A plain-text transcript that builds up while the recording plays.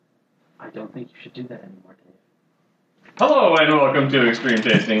I don't think you should do that anymore, Dave. Hello and welcome to Extreme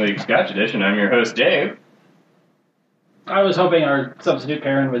Tasting League Scotch Edition. I'm your host, Dave. I was hoping our substitute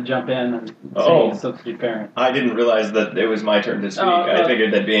parent would jump in and say substitute parent. I didn't realize that it was my turn to speak. I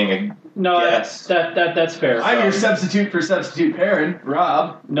figured that being a guest... that's fair. I'm your substitute for substitute parent,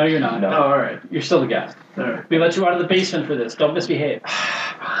 Rob. No, you're not. No. Oh, all right. You're still the guest. All right. We let you out of the basement for this. Don't misbehave.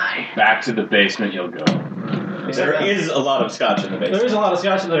 Back to the basement you'll go. There is a lot of scotch in the basement. There is a lot of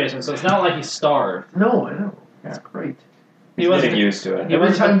scotch in the basement, so it's not like he's starved. No, I know. That's great. He's getting used to it.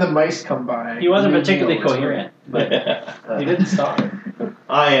 Every time the mice come by... He wasn't particularly coherent, but he didn't starve.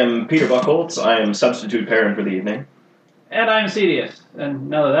 I am Peter Buchholz. I am substitute parent for the evening. And I'm Cedius. And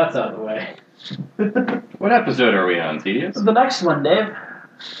now that that's out of the way. What episode are we on, Tedious? The next one, Dave.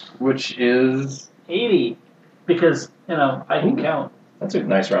 Which is... 80. Because, I can count. That's a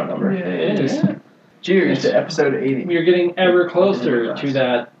nice round number. Yeah, it is. Cheers to episode 80. You're getting ever closer to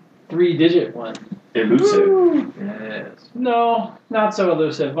that 3-digit one. Elusive. Yes. No, not so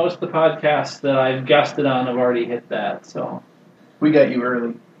elusive. Most of the podcasts that I've guested on have already hit that, so... We got you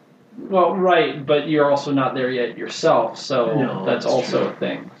early. Well, right, but you're also not there yet yourself, so No, that's also true. a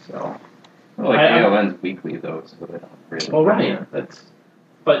thing, so... Well, ALN's weekly, though, so they don't really... Well, right,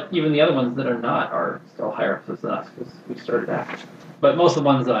 But even the other ones that are not are still higher up than us, because we started after. But most of the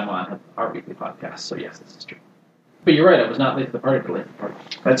ones that I'm on are weekly podcasts, so yes, this is true. But you're right, I was not late to the party for late to the party.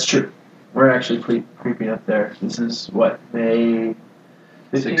 That's true. We're actually creeping up there. This is, what, May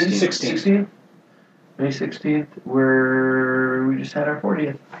 15th? 16th. May 16th. We just had our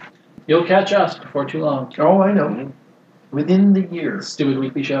 40th. You'll catch us before too long. Oh, I know. Within the year. Stupid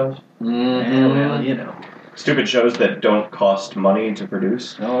weekly shows. Well, Stupid shows that don't cost money to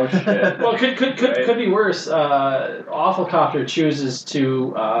produce. Oh, shit. Well, could be worse. Awful Copter chooses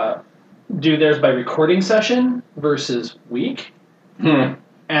to do theirs by recording session versus week.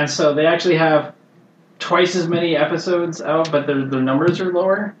 And so they actually have twice as many episodes out, but their numbers are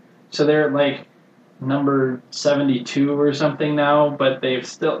lower. So they're like number 72 or something now, but they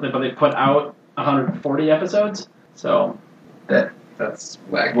put out 140 episodes. So that's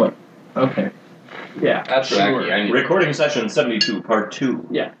wacky. What? Okay. Yeah. That's wacky. I need Recording session 72, part 2.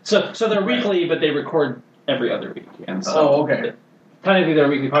 Yeah. So they're weekly, but they record every other week. And so okay. Technically, they're a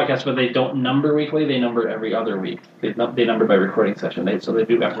weekly podcast, but they don't number weekly. They number every other week. They number by recording session. So they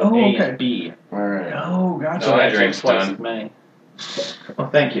do episode A and B. All right. Oh, gotcha. So I actually drank twice done. as many. Oh,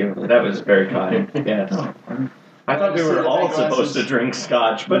 thank you. That was very kind. Yes. Oh, I thought we were all Glasses. supposed to drink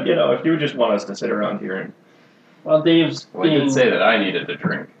scotch, but if you just want us to sit around here and... Well, Dave's Well, you being... did say that I needed to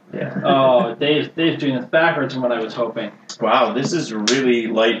drink. Yeah. Oh, Dave's doing this backwards from what I was hoping. Wow, this is really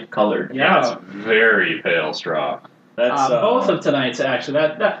light colored. Yeah. It's very pale straw. That's Both of tonight's, actually.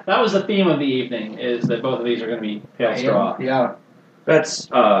 That was the theme of the evening, is that both of these are going to be pale straw. Yeah. That's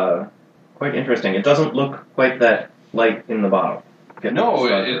quite interesting. It doesn't look quite that light in the bottle. No,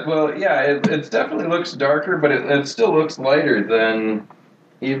 it definitely looks darker, but it still looks lighter than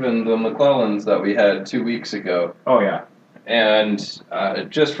even the McClellans that we had 2 weeks ago. Oh, yeah. And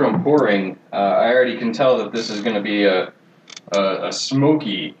just from pouring, I already can tell that this is going to be a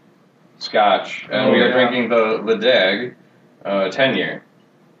smoky Scotch, and we are drinking the Dag 10-year.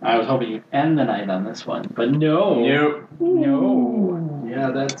 I was hoping you'd end the night on this one, but no. Nope. No.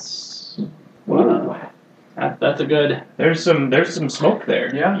 Yeah, that's... Wow. That's a good... There's some smoke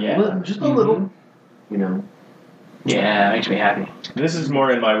there. Yeah. Just a little, Yeah, it makes me happy. This is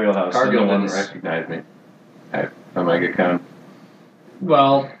more in my wheelhouse. than Cargill the didn't ones- recognize me at Omega Con.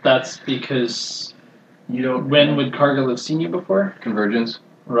 Well, that's because... You don't... When would Cargill have seen you before? Convergence?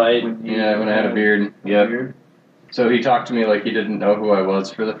 Right. Yeah, when I had a beard. Yep. So he talked to me like he didn't know who I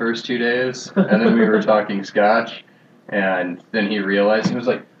was for the first 2 days, and then we were talking Scotch, and then he realized, he was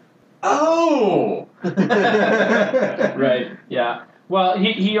like, oh! Right, yeah. Well,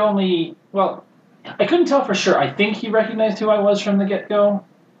 he only... Well, I couldn't tell for sure. I think he recognized who I was from the get-go.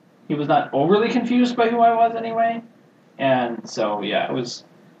 He was not overly confused by who I was anyway. And so, yeah, it was...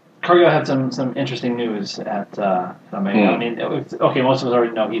 Cargill had some interesting news at Omega. I mean, most of us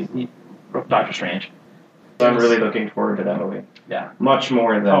already know he wrote Doctor Strange. I'm really looking forward to that movie. Yeah. Much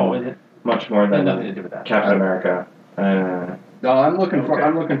more than Had nothing to do with that. Captain America. No, I'm looking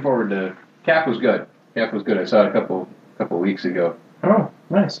forward to... Cap was good. I saw it a couple weeks ago, Oh,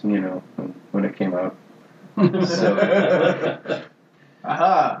 nice. when it came out.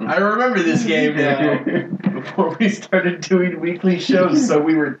 Aha! I remember this game now. Before we started doing weekly shows, so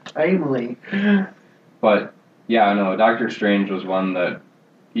we were timely. But, yeah, no, Doctor Strange was one that,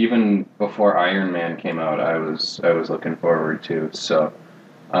 even before Iron Man came out, I was looking forward to, so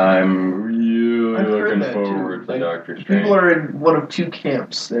I'm really I've heard looking that forward too. to Like, Doctor Strange. people are in one of two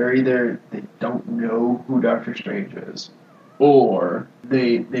camps. They're either they don't know who Doctor Strange is, or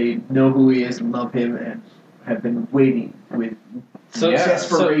they know who he is and love him and have been waiting with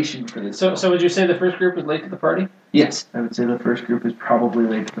desperation for this. So would you say the first group was late to the party? Yes, I would say the first group is probably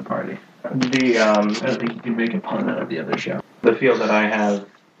late to the party. I don't think you can make a pun out of the other show. The feel that I have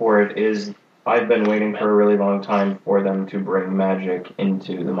for it is I've been waiting for a really long time for them to bring magic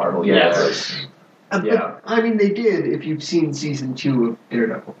into the Marvel universe. But, I mean, they did. If you've seen season 2 of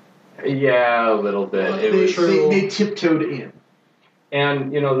Daredevil, Yeah, a little bit. It was they tiptoed in.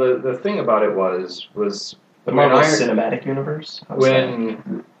 and the thing about it was the when Marvel Iron- Cinematic Universe.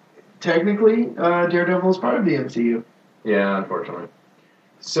 when Technically, Daredevil is part of the MCU. yeah, unfortunately.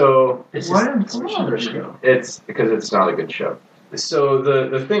 So Why unfortunately? it's because it's not a good show. So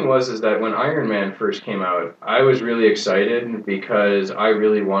the thing is that when Iron Man first came out, I was really excited because I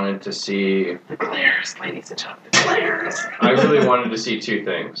really wanted to see The glares, ladies and gentlemen, the glares. I really wanted to see two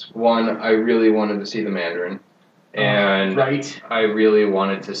things. One, I really wanted to see the Mandarin, and Right. I really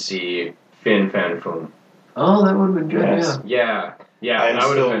wanted to see Fin Fan Foom. Oh, that would have been good, Yes. Yeah, I'm that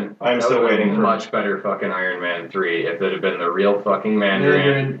would still- have been. I'm that still would have waiting been for- much better fucking Iron Man 3 if it had been the real fucking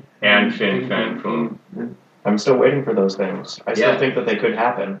Mandarin and Fin Fan Foom. I'm still waiting for those things. I still Yeah. think that they could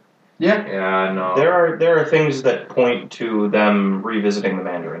happen. Yeah. Yeah, no. There are things that point to them revisiting the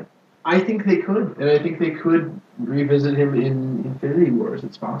Mandarin. I think they could, and I think they could revisit him in Infinity Wars.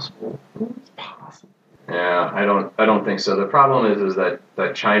 It's possible. It's possible. Yeah, I don't think so. The problem is that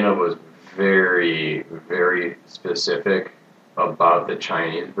China was very, very specific about the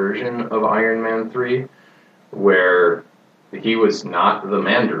Chinese version of Iron Man 3, where he was not the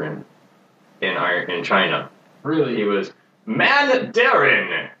Mandarin in China. Really? He was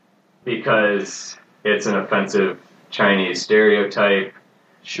Mandarin because it's an offensive Chinese stereotype,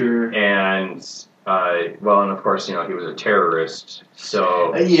 Sure. and and of course, he was a terrorist.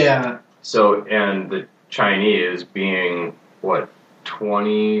 So Yeah. and the Chinese being what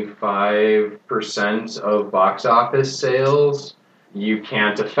 25% of box office sales, you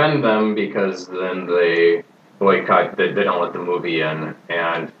can't offend them because then they boycott. They don't let the movie in,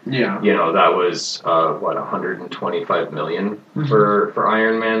 and Yeah. that was 125 million for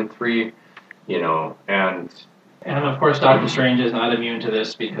Iron Man 3, and And of course, Doctor Strange is not immune to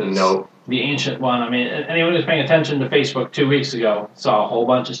this because no. the Ancient One. I mean, anyone who's paying attention to Facebook 2 weeks ago saw a whole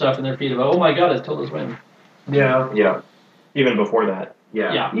bunch of stuff in their feed about, oh my God, it's Tilda's win. Yeah. Yeah, Even before that.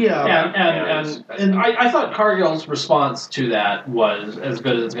 Yeah. Yeah. And I thought Cargill's response to that was as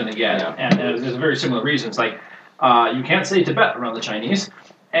good as it's going to get, Yeah. and there's very similar reasons. Like, you can't say Tibet around the Chinese,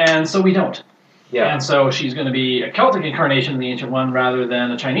 and so we don't. Yeah. And so she's going to be a Celtic incarnation of the Ancient One rather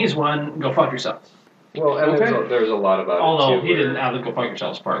than a Chinese one. Go fuck yourself. Well, and there's a lot about Although it too. he didn't add the go fuck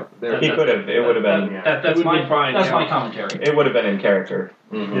yourselves part. There- He could have. It would have been. That's It would my be fine, that's yeah. my commentary. It would have been in character.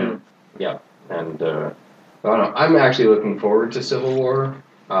 Mm-hmm. Yeah, and I don't know. I'm actually looking forward to Civil War.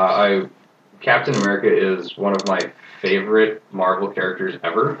 Captain America is one of my favorite Marvel characters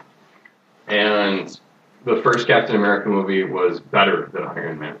ever, and the first Captain America movie was better than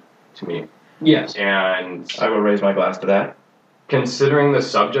Iron Man to me. Yes. And I will raise my glass to that. considering the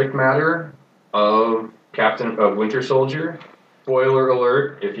subject matter of Winter Soldier, spoiler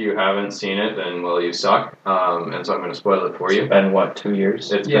alert, if you haven't seen it, then, well, you suck. And so I'm going to spoil it for you. It's been, 2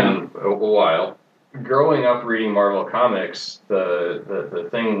 years? It's been a while. Growing up reading Marvel Comics, the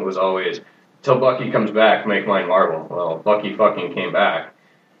thing was always, till Bucky comes back, make mine Marvel. Well, Bucky fucking came back.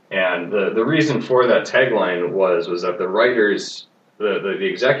 And the reason for that tagline was that the writers, the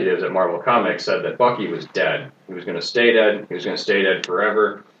executives at Marvel Comics said that Bucky was dead. He was going to stay dead. He was going to stay dead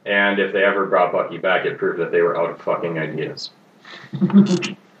forever. And if they ever brought Bucky back, it proved that they were out of fucking ideas.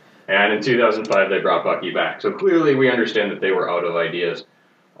 And in 2005, they brought Bucky back. So clearly, we understand that they were out of ideas.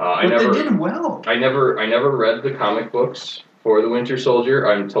 But they did well. I never read the comic books for the Winter Soldier.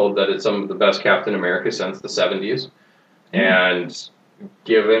 I'm told that it's some of the best Captain America since the 70s. And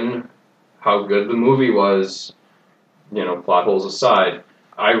given how good the movie was, plot holes aside,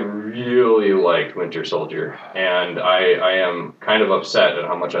 I really liked Winter Soldier. And I am kind of upset at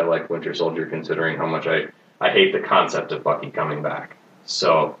how much I like Winter Soldier, considering how much I hate the concept of Bucky coming back.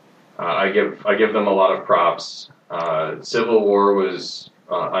 So I give them a lot of props. Civil War was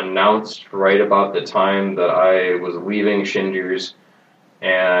announced right about the time that I was leaving Shinder's,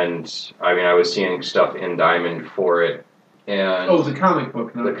 and I was seeing stuff in Diamond for it. And The comic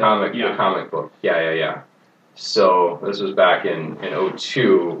book. Not the comic book. Yeah. So this was back in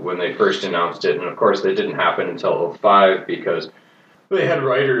 2002 when they first announced it, and of course it didn't happen until 2005 because they had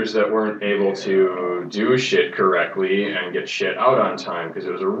writers that weren't able to do shit correctly and get shit out on time because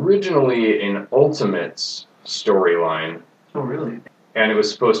it was originally an Ultimates storyline, Oh, really? and it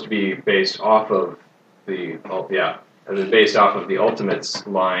was supposed to be based off of it was based off of the Ultimates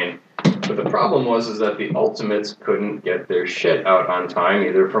line. But the problem was that the Ultimates couldn't get their shit out on time,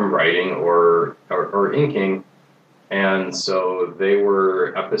 either from writing or inking. And so they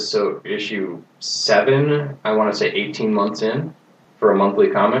were issue 7, I want to say 18 months in for a monthly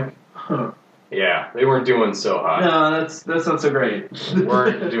comic. Huh. Yeah, they weren't doing so hot. No, that's not so great.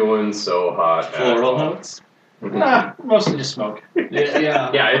 Weren't doing so hot at Floral all. notes. Mhm. Nah, mostly just smoke.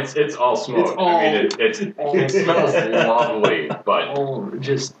 Yeah. Yeah, it's all smoke. It's all- I mean, it smells lovely, but Oh,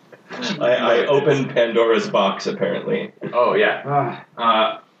 just. I opened Pandora's box, apparently. oh yeah.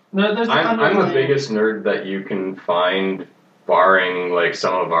 There's the I'm the underlying- biggest nerd that you can find, barring like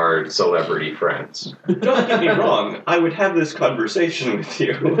some of our celebrity friends. Don't get me wrong, I would have this conversation with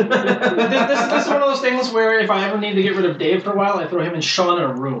you. This is one of those things where if I ever need to get rid of Dave for a while, I throw him and Sean in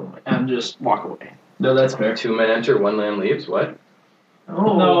a room and just walk away. No, that's fair. 2 men enter, 1 man leaves. What?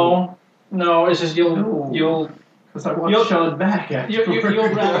 Oh. No, it's just you'll No. you'll Because I want You'll- Sean back after. you'll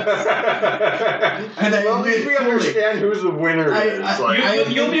grab And I well, at least admit we fully. understand who the winner I- is. I- Like,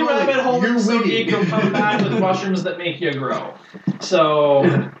 you'll be rabbit hole You're and so winning. you'll come back with mushrooms that make you grow. So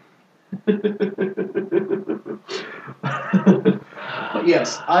But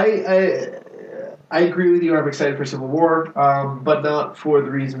yes, I agree with you. I'm excited for Civil War, but not for the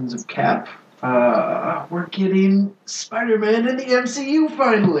reasons of Cap. We're getting Spider-Man in the MCU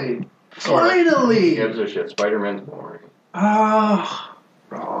finally. Finally. gives a shit. Spider-Man's boring.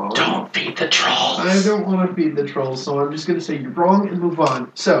 Wrong. don't feed the trolls. I don't want to feed the trolls, so I'm just going to say you're wrong and move on.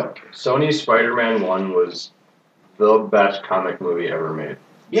 So, Sony's Spider-Man 1 was the best comic movie ever made.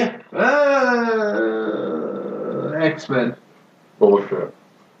 yeah. X-Men. Bullshit.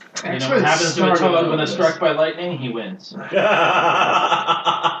 You know X-Men what happens to a started toad when all it's this. struck by lightning? He wins.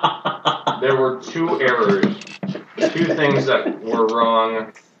 There were 2 errors, 2 things that were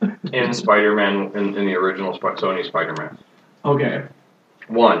wrong in Spider-Man, in the original Sony Spider-Man. Okay.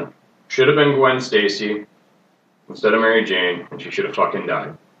 1, should have been Gwen Stacy instead of Mary Jane, and she should have fucking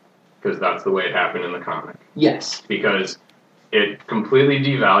died. Because that's the way it happened in the comic. Yes. Because it completely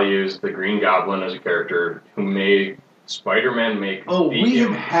devalues the Green Goblin as a character who made Spider-Man make Oh, the we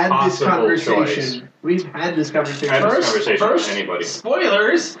have had this impossible conversation. choice. We've had this conversation. Had this First- conversation first- with anybody.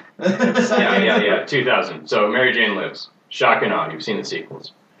 Spoilers. Yeah, 2000. So Mary Jane lives. Shock and awe. You've seen the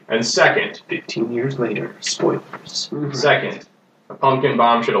sequels. And second, 15 years later, spoilers. second, a pumpkin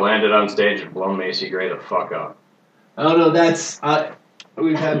bomb should have landed on stage and blown Macy Gray the fuck up. Oh no, that's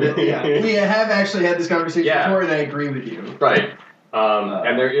we've had that. Yeah, we have actually had this conversation Yeah. before, and I agree with you. Right.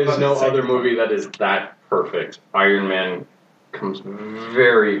 And there is but no the second other movie that is that perfect. Iron Man comes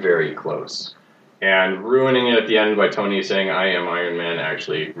very, very close. And ruining it at the end by Tony saying, I am Iron Man,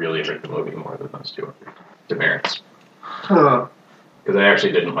 actually really hurt the movie more than those 2 demerits. Huh. Because I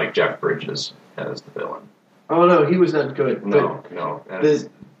actually didn't like Jeff Bridges as the villain. Oh no, he was not good. No.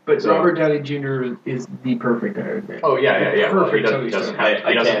 But So- Robert Downey Jr. is the perfect Iron Man. Oh, yeah. Well, he Perfect doesn't, Tony doesn't, Stark. have,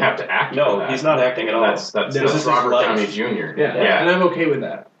 he doesn't can't- have to act. No, for that. he's not acting at all. That's No, this is Robert his Downey life. Jr. Yeah, and I'm okay with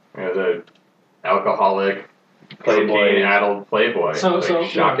that. The alcoholic, Playboy. cocaine-addled playboy. So-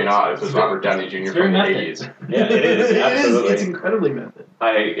 shock and awe. This is Robert Downey Jr. it's from very the method. 80s. Yeah, it is, absolutely. It's incredibly method.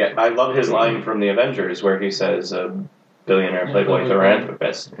 I love his line from the Avengers where he says, billionaire playboy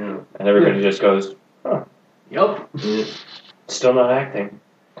philanthropist. Yeah. And everybody just goes, Yup. still not acting.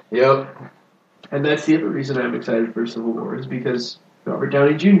 Yep. And that's the other reason I'm excited for Civil War is because Robert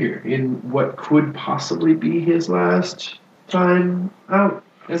Downey Jr. in what could possibly be his last time out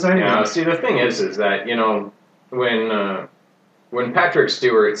as Iron Yeah, Man. see, the thing is that, when Patrick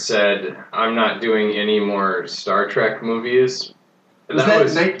Stewart said, I'm not doing any more Star Trek movies, Was that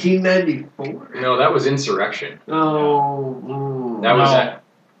 1994? no, that was Insurrection. Oh. That was No.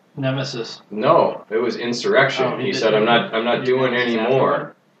 Nemesis. No, it was Insurrection. Oh, he did- said, I'm not doing any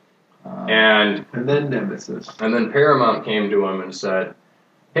more. And And then Nemesis. then Paramount came to him and said,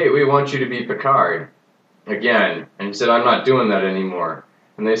 hey, we want you to be Picard again. And he said, I'm not doing that anymore.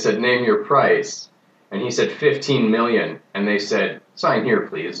 And they said, name your price. And he said, $15 million. And they said, sign here,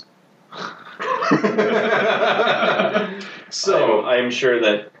 please. So I'm sure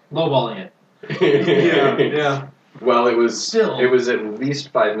that Lowballing it. Yeah. Well, it was Still. It was at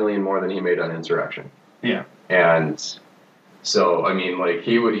least $5 million more than he made on Insurrection. Yeah. And so, I mean, like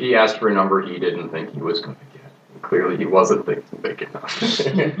he asked for a number he didn't think he was going to get. Clearly, he wasn't thinking big enough.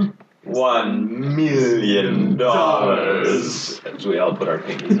 $1 million. As we all put our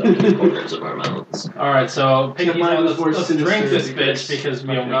pinkies up to the corners of our mouths. All right, so Yeah, mine was more let's drink sinister this because- bitch because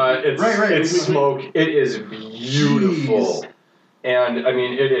we don't. It's Right. It's smoke. It is beautiful, and I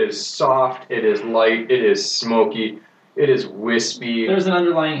mean, it is soft. It is light. It is smoky. It is wispy. There's an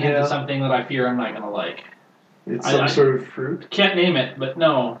underlying hint Yeah. of something that I fear I'm not gonna like. It's I- some I- sort of fruit. Can't name it, but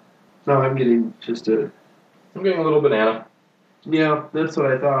no. No, I'm getting just a. I'm getting a little banana. Yeah, that's what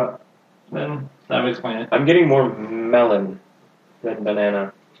I thought. Then that would explain it. I'm getting more melon than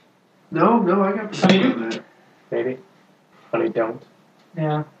banana, No, I got Honeydew? on that. maybe. Honey don't.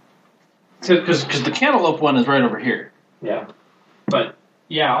 Yeah. Because the cantaloupe one is right over here. Yeah. But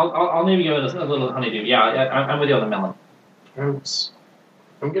yeah, I'll maybe give it a little honeydew. Yeah, I'm with you on the melon.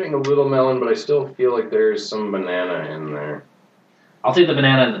 I'm getting a little melon, but I still feel like there's some banana in there. I'll take the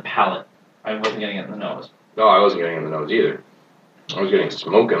banana in the palate. I wasn't getting it in the nose. No, I wasn't getting it in the nose either. I was getting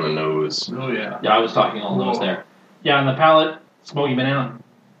smoke in the nose. Oh yeah. Yeah, I was talking all nose there. Yeah, in the palate, smoky banana.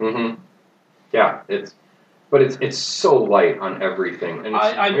 Mm-hmm. Yeah, it's so light on everything, and it's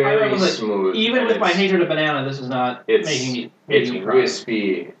I very realize that smooth. Even and with my it's- hatred of banana, this is not It's making it's me cry.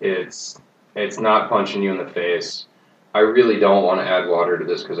 wispy. It's not punching you in the face. I really don't want to add water to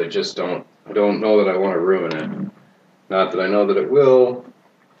this because I just don't. I don't know that I want to ruin it. Not that I know that it will.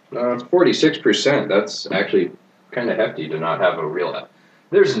 It's 46%. That's actually kind of hefty to not have a real.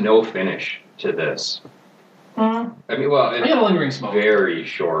 There's no finish to this. Mm. I mean, well, I get a it's lingering smoke. very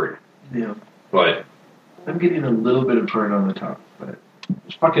short, Yeah. but I'm getting a little bit of burn on the top, but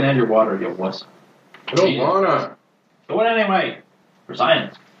Just fucking end your water, you wuss. I don't wanna. Do it anyway. For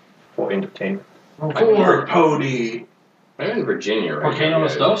science. For entertainment. poor pony. I'm in Virginia right Volcano now.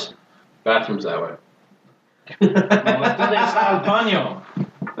 los guys. dos? Bathroom's that way. No, it's al baño.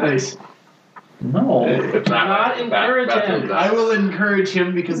 Nice. No. It's that Not way. encourage Bathroom's him. that I way. will encourage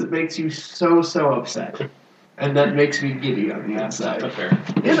him because it makes you so upset, and that makes me giddy on the That's inside. not fair. And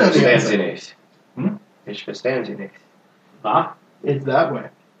on the Verstehen outside. Sie nicht. Hmm? Ich verstehe Sie nicht. Ah? It's that way.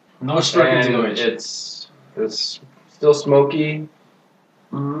 No striking And Deutsch. it's still smoky.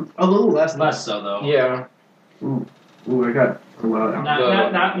 A little less. Less so, though. Yeah. Ooh, I got a lot.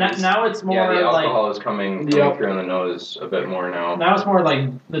 Now it's more Yeah, the like alcohol is coming Yep. through in the nose a bit more now. now it's more like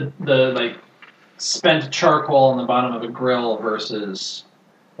the like spent charcoal on the bottom of a grill versus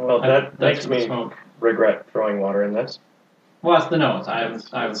Well, that that's makes the me smoke. regret throwing water in this. Well, that's the nose. I haven't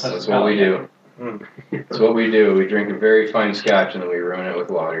touched That's the what we palate do. Mm. That's what we do. We drink a very fine scotch and then we ruin it with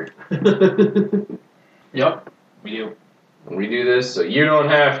water. yet. Yep, we do. We do this so you don't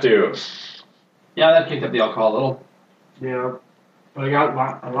have to. Yeah, that kicked up the alcohol a little. Yeah. But I got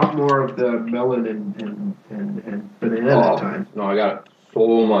a lot more of the melon and banana Oh, that time. No, I got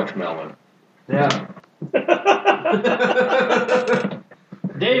so much melon. Yeah.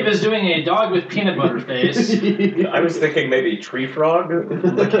 Dave is doing a dog with peanut butter face. I was thinking maybe tree frog,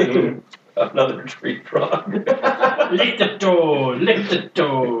 licking another tree frog. Lick the toad, lick the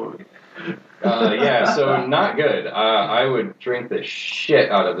toad. Yeah, so not good. I would drink the shit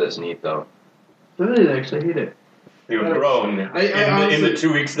out of this neat though. I didn't actually hate it. You've grown in the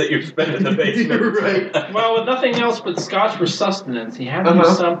 2 weeks that you've spent in the basement. You're right. Well, with nothing else but scotch for sustenance, he had to do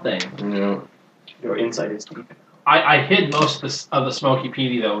Uh-huh. something. No. Your insight is deep. I hid most of the smoky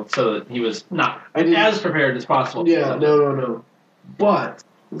peaty though, so that he was not I didn't. as prepared as possible. Yeah. No. But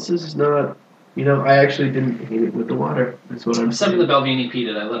this is not. I actually didn't hate it with the water. That's what I'm Except for saying. the Belvini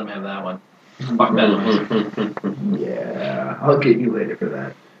peated, I let him have that one. Fuck that noise. Yeah, I'll get you later for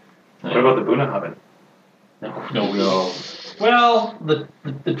that. What about the Bunahaven? No. Well, the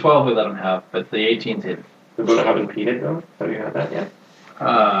 12 we let him have, but the 18's hidden. The Bunahaven peated though? Have you had that yet?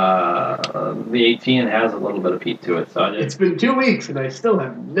 The 18 has a little bit of peat to it, so I It's just. been 2 weeks and I still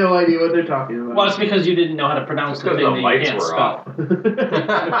have no idea what they're talking about. Well, it's because you didn't know how to pronounce the Because thing the that you lights can't were spell.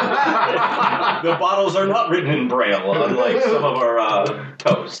 The bottles are not written in Braille, unlike some of our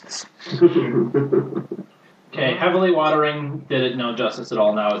toasts. Okay, heavily watering did it no justice at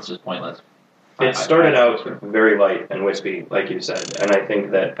all. Now it's just pointless. It started out very light and wispy, like you said, and I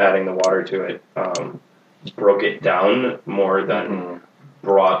think that adding the water to it broke it down more than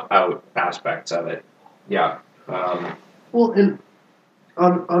brought out aspects of it. Yeah. Well, and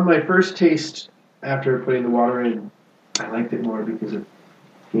on my first taste after putting the water in, I liked it more because it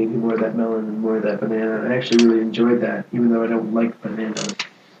gave me more of that melon and more of that banana. I actually really enjoyed that, even though I don't like bananas.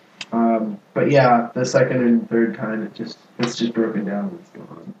 But yeah, the second and third time, it's just broken down. It's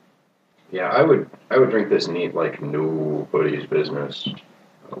gone. Yeah, I would drink this neat like nobody's business.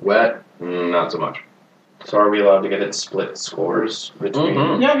 Wet, not so much. So are we allowed to get it split scores between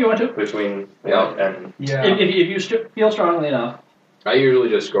Mhm. Yeah, if you want to. between Yeah. and Yeah. If you feel strongly enough. I usually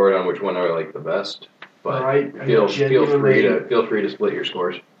just score it on which one I like the best. But feel free to split your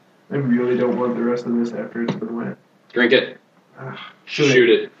scores. I really don't want the rest of this after it's been wet. Drink it. Shoot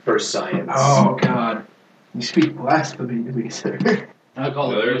it. For science. Oh God! You speak blasphemy to me, sir.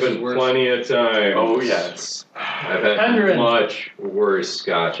 Alcohol There have abuse is been worse. plenty of times. Oh, yes. I've had Penderin. much worse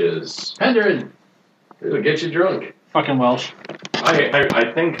scotches. Penderin. It'll get you drunk. Fucking Welsh.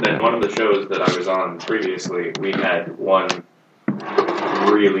 I think that one of the shows that I was on previously, we had one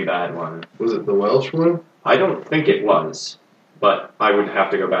really bad one. Was it the Welsh one? I don't think it was, but I would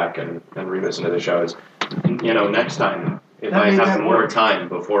have to go back and re-listen to the shows. Next time, if That I made have that more work. time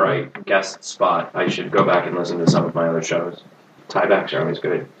before I guest spot, I should go back and listen to some of my other shows. Tiebacks are always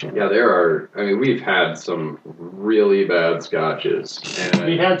good. Yeah, there are. I mean, we've had some really bad scotches. And,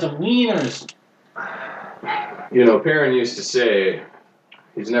 We've had some wieners. Perrin used to say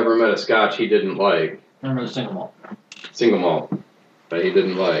he's never met a scotch he didn't like, Remember the single malt. single malt, that he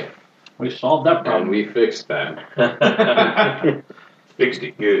didn't like. We solved that And problem. we fixed that. Fixed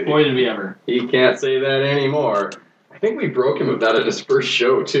it good. Boy, did we ever. He can't say that anymore. I think we broke him of that at his first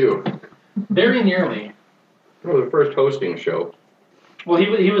show, too. Very nearly. Oh, the first hosting show. Well,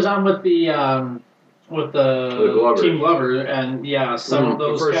 he was on with the Glover. Team Glover, and yeah, some of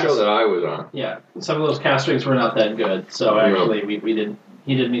those The first show that I was on. yeah, some of those cast strengths were not that good. So actually, we did.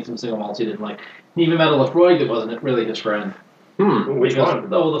 He did meet some single malts he didn't like. He even met a Lefroy that wasn't really his friend. Which because,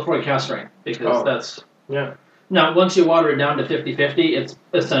 one? Oh, Lefroy cast strength, because that's Yeah. Now, once you water it down to 50-50, it's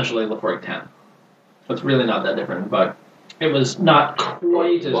essentially Lefroy 10. It's really not that different, but it was not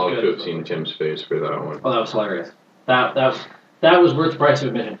quite as Love good. to have seen Tim's face for that one. Oh, that was hilarious. That was worth the price of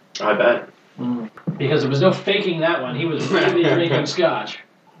admission. I bet. Because there was no faking that one. He was really drinking scotch.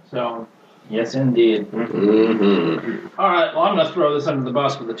 So, yes, indeed. Mm-hmm. All right, well, I'm going to throw this under the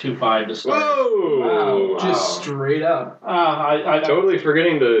bus with a 2.5 to start. Whoa! Wow. Just straight up. I Totally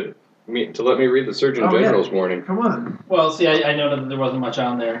forgetting to let me read the Surgeon Oh, yeah. General's warning. Come on. well, see, I noted that there wasn't much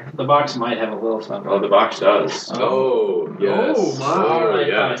on there. The box might have a little something. Oh, the box does. Oh, yes. Oh, my. All right,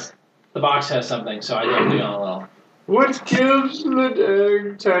 yes. fine. The box has something, so I definitely gone a little. What gives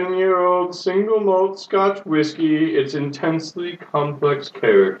Ledeg 10-year-old single malt Scotch whiskey its intensely complex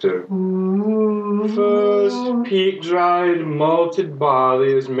character? First, peat-dried malted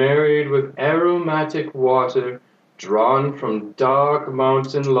barley is married with aromatic water drawn from dark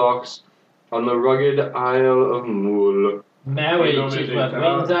mountain lochs on the rugged Isle of Mull. Marriage is what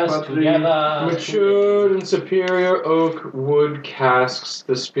brings us together. Matured in superior oak wood casks,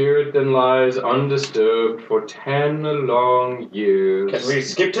 the spirit then lies undisturbed for 10 long years. Can we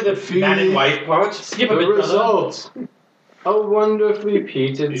skip to the man and wife part? Skip a The bit, brother. result, a wonderfully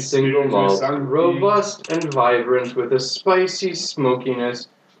peated single malt, robust and vibrant with a spicy smokiness,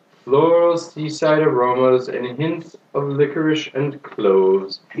 floral seaside aromas, and hints of licorice and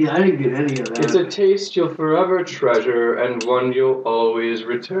cloves. Yeah, I didn't get any of that. It's a taste you'll forever treasure and one you'll always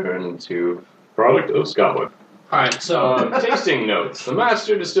return to. Product of Scotland. All right, so Tasting notes. The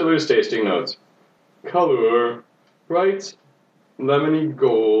Master Distiller's tasting notes. Color, bright, lemony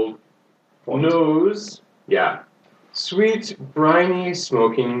gold. Nose, yeah. Sweet, briny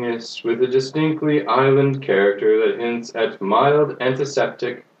smokiness with a distinctly island character that hints at mild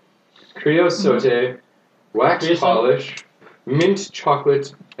antiseptic, creosote, wax Creosote? polish, mint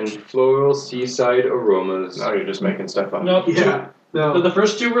chocolate, and floral seaside aromas. Now you're just making stuff up. nope. Yeah. So No. the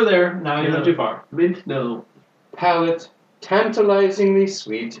first two were there. Now you went too far. Mint, no. Palate, tantalizingly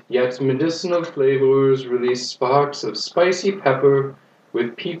sweet, yet medicinal flavors release sparks of spicy pepper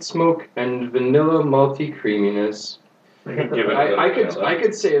with peat smoke and vanilla malty creaminess. Give it a little I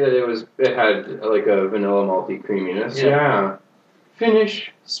could say that it had like a vanilla malty creaminess. Yeah.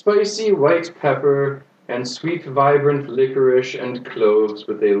 Finish, spicy white pepper and sweet vibrant licorice and cloves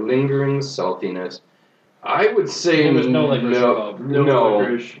with a lingering saltiness. I would say There was no licorice no, involved. no,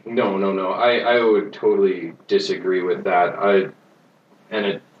 licorice. no. I would totally disagree with that. And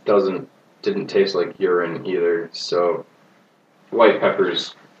it didn't taste like urine either. So white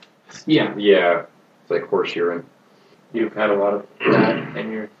peppers, Yeah. yeah, it's like horse urine. You've had a lot of that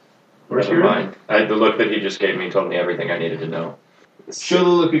in your. Never mind. The look that he just gave me told me everything I needed to know. Show the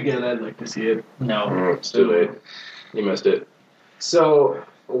look again. I'd like to see it. No. It's too late. You missed it. So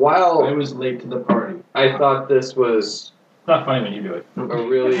I while was late to the party. I thought this was Not funny when you do it. a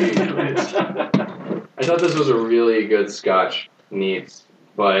really, I thought this was a really good Scotch neat,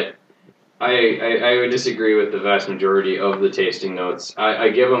 but I would disagree with the vast majority of the tasting notes. I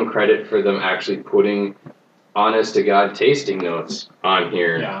give them credit for them actually putting honest to God tasting notes on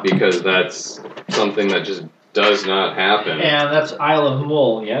here Yeah. because that's something that just does not happen. And that's Isle of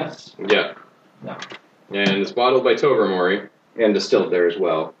Mull, yes? Yeah. No. And it's bottled by Tobermory. and distilled there as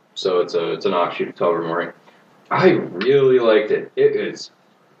well. So it's an offshoot of Tobermory. I really liked it. It is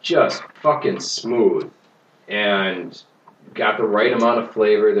just fucking smooth and got the right amount of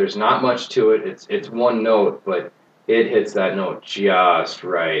flavor. There's not much to it. It's one note, but it hits that note just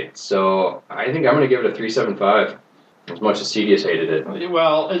right. So I think I'm going to give it a 3.75. As much as Tedious hated it.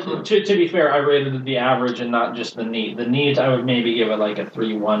 Well, to be fair, I rated the average and not just the neat. The neat, I would maybe give it like a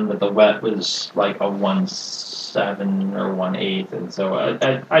 3.1, but the wet was like a 1.7 or 1.8, and so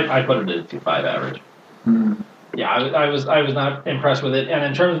I put it at a 2.5 average. Yeah, I was not impressed with it. And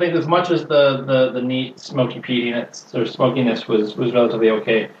in terms of things, as much as the neat smoky peatiness or smokiness was relatively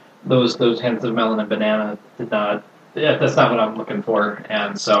okay, those hints of melon and banana did not. Yeah, that's not what I'm looking for.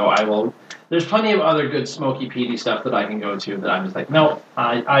 And so I will. There's plenty of other good smoky peaty stuff that I can go to that I'm just like, no,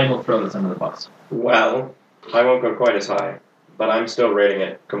 I will throw this under the bus. Well, I won't go quite as high, but I'm still rating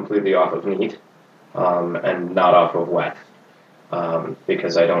it completely off of neat and not off of wet.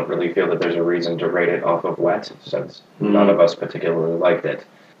 Because I don't really feel that there's a reason to rate it off of wet, since none of us particularly liked it.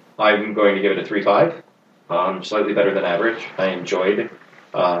 I'm going to give it a 3.5, slightly better than average. I enjoyed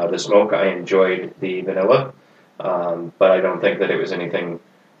the smoke, I enjoyed the vanilla, but I don't think that it was anything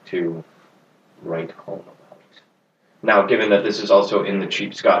to write home about. Now, given that this is also in the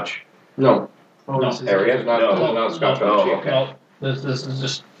cheap scotch No. area, It's not Scotch on cheap. okay. No,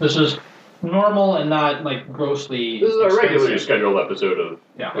 this is normal and not like grossly. This is a regularly expensive. scheduled episode of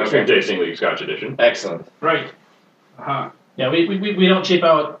Yeah. Extreme Tasting League Scotch Edition. Excellent. Right. Yeah, we don't cheap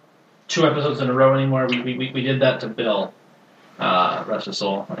out 2 episodes in a row anymore. We did that to Bill, rest his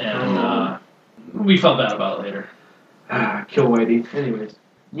soul, and we felt bad about it later. Kill Whitey. Anyways,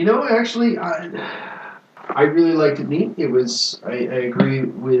 actually, I really liked it neat. It was. I agree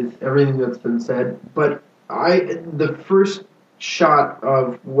with everything that's been said, but the first shot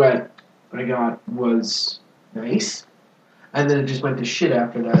of wet I got was nice, and then it just went to shit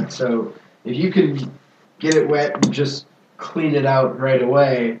after that. So if you can get it wet and just clean it out right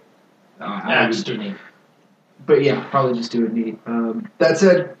away, That's too neat. But yeah, probably just do it neat. That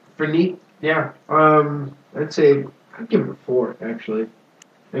said, for neat, yeah, I'd say I'd give it a 4 actually.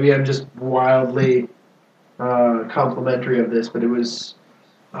 Maybe I'm just wildly complimentary of this, but it was.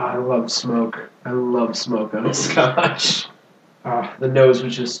 I love smoke. I love smoke on a scotch. The nose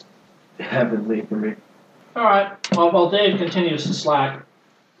was just heavenly for me. All right. Well, while Dave continues to slack,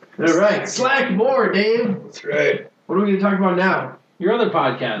 All right, slack more, Dave. That's right. What are we going to talk about now? your other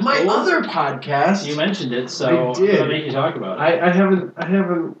podcast. My Dave, other podcast. You mentioned it, so I I'm did. gonna make you talk about it. I haven't.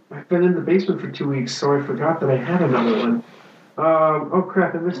 I've been in the basement for 2 weeks, so I forgot that I had another one. Oh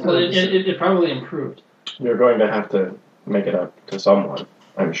crap! I missed Well, it. it probably improved. You're going to have to make it up to someone,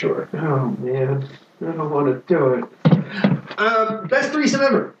 I'm sure. Oh man, I don't want to do it. Best Threesome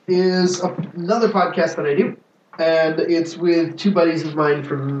Ever is another podcast that I do, and it's with 2 buddies of mine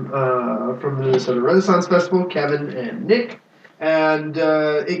from the Minnesota Renaissance Festival, Kevin and Nick. And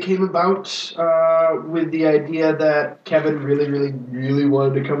it came about with the idea that Kevin really, really, really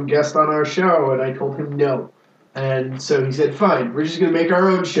wanted to come guest on our show, and I told him no. And so he said, "Fine, we're just going to make our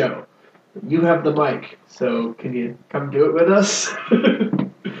own show. You have the mic, so can you come do it with us?"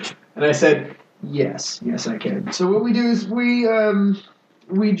 And I said, yes, I can. So what we do is we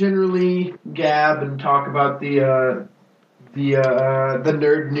generally gab and talk about the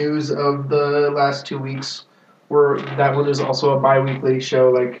nerd news of the last 2 weeks. That one is also a bi-weekly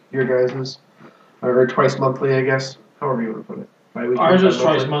show like your guys's, or twice monthly, I guess. However you want to put it. Bi-weekly. Ours is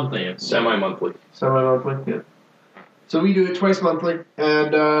twice monthly. Semi-monthly. Semi-monthly, yeah. So we do it twice monthly,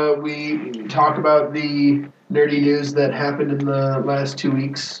 and we talk about the nerdy news that happened in the last 2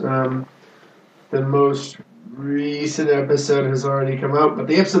 weeks. The most recent episode has already come out, but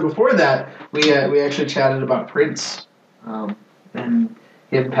the episode before that, we actually chatted about Prince and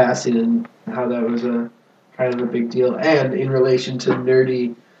him passing and how that was a kind of a big deal. And in relation to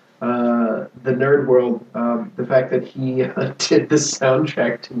nerdy, the nerd world, the fact that he did the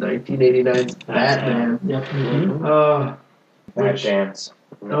soundtrack to 1989's Batman. Yep. Bat Dance.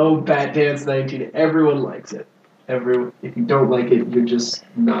 Bat Dance 19. Everyone likes it. If you don't like it, you're just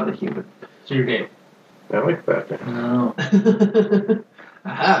not a human. So you're gay. I like Bat Dance. No.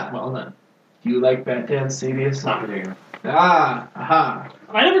 Aha. Well then. Do you like Bat Dance, Serious? Not particularly. Aha.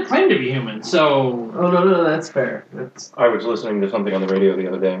 I never claimed to be human, so. Oh, no, that's fair. I was listening to something on the radio the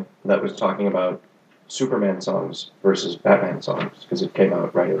other day that was talking about Superman songs versus Batman songs, because it came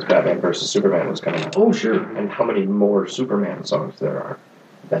out right as Batman versus Superman was coming out. Oh, sure. And how many more Superman songs there are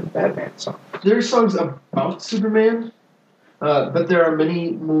than Batman songs. There are songs about Superman, but there are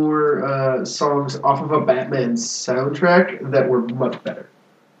many more songs off of a Batman soundtrack that were much better.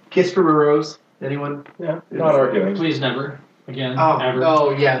 Kiss from a Rose, anyone? Yeah, not arguing. Please never. again. Oh, ever.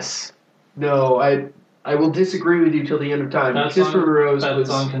 oh yes. No, I will disagree with you till the end of time. That Kiss from a Rose that was...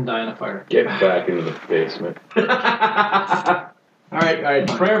 song can die in a fire. Get back into the basement. all right.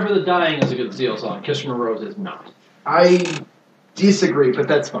 Fine. Prayer for the Dying is a good Seal song. Kiss from a Rose is not. I disagree, but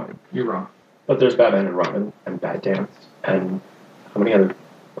that's fine. You're wrong. But there's Batman and Robin and Bad Dance and how many other?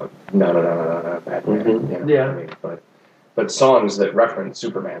 No, Batman. Mhm. Yeah. I mean, but songs that reference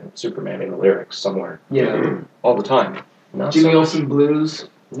Superman in the lyrics somewhere. Yeah. All the time. Not Jimmy so Olsen Blues.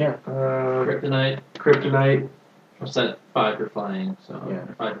 Yeah. Kryptonite. What's that? 5 for flying. So Yeah.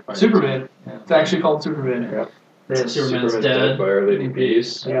 5 for fire. Superman. Yeah. It's actually called Superman. Yeah. Yes. Superman's dead. by Our Lady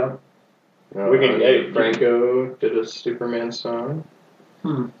Peace. Yeah. We can- hey, Franco did a Superman song.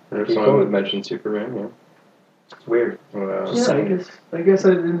 Their Keep song going. would mention Superman, yeah. It's weird. Well, Yeah, I guess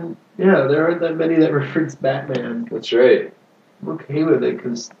I didn't. Yeah, there aren't that many that reference Batman. that's right. I'm okay with it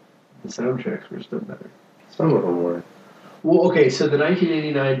because the soundtracks were still better. Some of them were. Well, okay, so the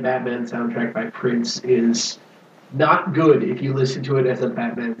 1989 Batman soundtrack by Prince is not good if you listen to it as a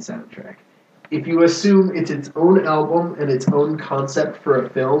Batman soundtrack. If you assume it's its own album and its own concept for a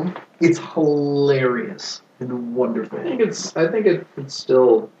film, it's hilarious and wonderful. I think it's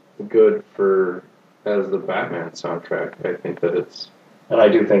still good for as the Batman soundtrack. I think that it's And I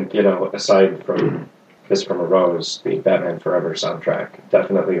do think, aside from Kiss from a Rose, the Batman Forever soundtrack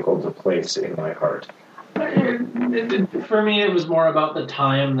definitely holds a place in my heart. For me, it was more about the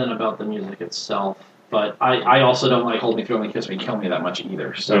time than about the music itself. But I also don't like Hold Me, Thrill Me, Kiss Me, Kill Me that much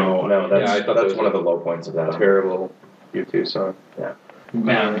either. So No, that's Yeah, I thought that was one of the low points of that. terrible U2 song.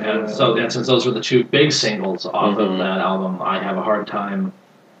 and since those were the two big singles off Mhm. of that album, I have a hard time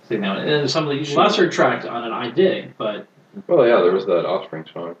singing that. And some of the lesser tracks on it I dig, but Well, yeah, there was that Offspring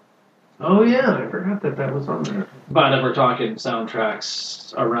song. Oh yeah, I forgot that was on there. if we're talking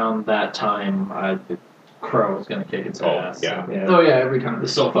soundtracks around that time, Crow was going to kick its ass. yeah. Oh yeah, every time. The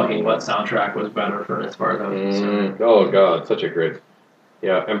So Fucking What soundtrack was better for as far as I was concerned. Oh god, such a great.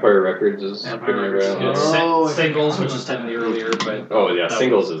 Yeah, Empire Records is Empire pretty Records, around. yeah. Oh, Singles, which is technically earlier, but Oh yeah, That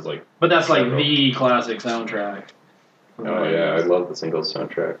Singles is like. that's like the classic soundtrack. Oh yeah, I love the Singles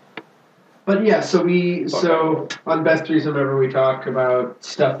soundtrack. But yeah, so on Best Threesome Ever we talk about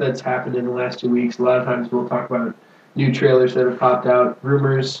stuff that's happened in the last 2 weeks. A lot of times we'll talk about new trailers that have popped out,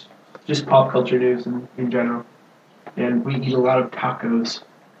 rumors, just pop culture news in general. And we eat a lot of tacos.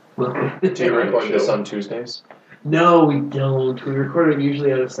 Well, Do you record this on Tuesdays? no, we don't. We record it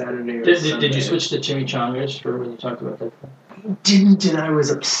usually on a Saturday or Did Sunday. you switch to chimichangas for when you talked about that? Didn't, and I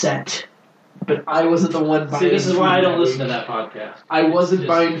was upset. But I wasn't the one buying See, this is food why I don't that listen to week. that podcast. I wasn't Just-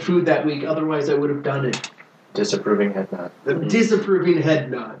 buying food that week, otherwise I would have done it. Disapproving head nod. The disapproving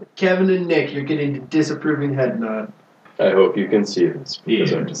head nod. Kevin and Nick, you're getting the disapproving head nod. I hope you can see this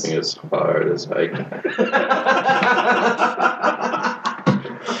because I'm Yes. doing as hard as I can.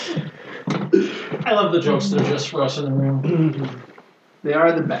 I love the jokes that are just for us in the room. They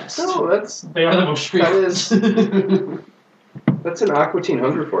are the best. No, that's They are the most street. That is. that's an Aqua Teen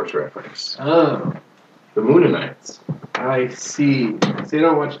Hunger Force reference. Oh, The Mooninites. I see. So you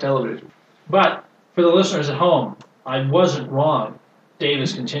don't watch television. But for the listeners at home, I wasn't wrong. Dave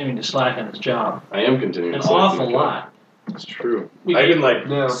is continuing to slack on his job. I am continuing An to select awful my job. lot. It's true. We I gave- even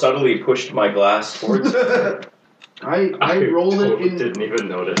No. subtly pushed my glass towards I rolled it in. Didn't even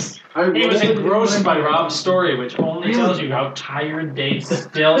notice. I He rolled was it in engrossed my- by Rob's story, which only tells you how tired Dave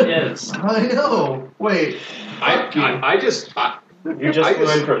still is. I know. Wait. I just You just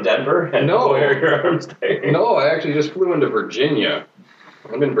flew in from Denver and No. where your arms day. no, I actually just flew into Virginia.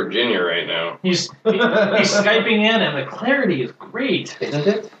 I'm in Virginia right now. He's Skyping in, and the clarity is great. Isn't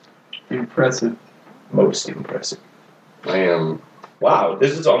it? Impressive. Most impressive. I am. Wow,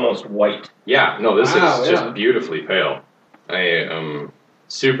 this is almost white. Yeah, no, this Wow, is yeah. just beautifully pale. I am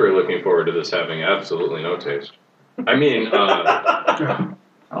super looking forward to this having absolutely no taste. I mean, I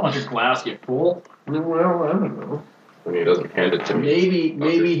don't want your glass to get full. Well, I don't know. when he doesn't hand it to me.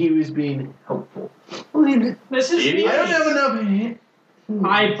 Maybe he was being helpful. This is. Idiot. I don't have enough.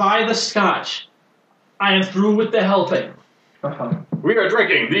 I buy the scotch. I am through with the helping. Uh-huh. We are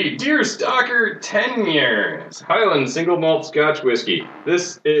drinking the Deer Stalker 10 years Highland Single Malt Scotch Whiskey.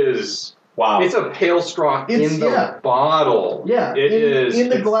 This is. Wow. It's a pale straw It's- in the yeah. bottle. Yeah, It is. in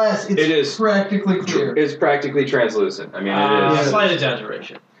the it's- glass. It's it is practically clear. It's practically translucent. I mean, it is. Slight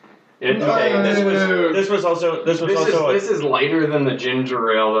exaggeration. Okay, this was also This is lighter than the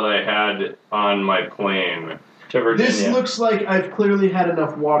ginger ale that I had on my plane. to Virginia. This looks like I've clearly had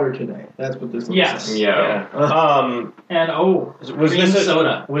enough water today. That's what this looks Yes. like. Yeah. And Was green this a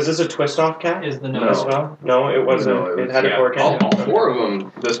soda Was this a twist off cap? is the No, nose. as well? No, it wasn't. No, it had a cork in all, it. all four of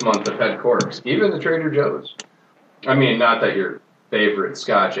them this month have had corks. Even the Trader Joe's. I mean, not that your favorite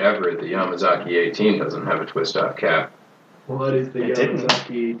Scotch ever, the Yamazaki 18, doesn't have a twist-off cap. What is the It didn't.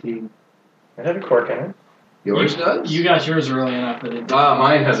 Yamazaki 18? It had a cork in it. Yours does? You got yours early enough that it.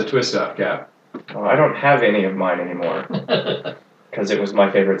 Mine has a twist-off cap. Oh, I don't have any of mine anymore because it was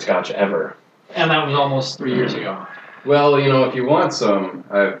my favorite Scotch ever. And that was almost 3 years ago. Well, if you want some,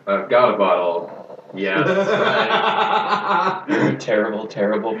 I've got a bottle. Yes. You're a terrible,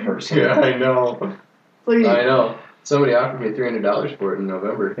 terrible person. Yeah, I know. Please. I know. Somebody offered me $300 for it in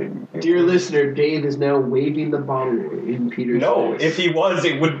November. Dear listener, Dave is now waving the bottle in Peter's No, face. if he was,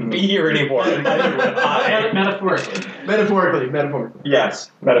 it wouldn't be here anymore. Neither would I. Metaphorically. Metaphorically.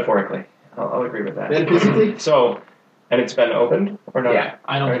 Yes, metaphorically. I'll agree with that. Metaphysically? So, and it's been opened or not? Yeah.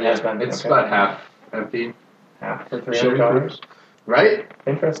 I don't Or it think has that. been. It's okay. about half empty. half for Shall we $300. Right?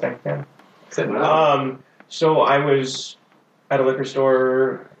 Interesting. Yeah. Wow. So I was at a liquor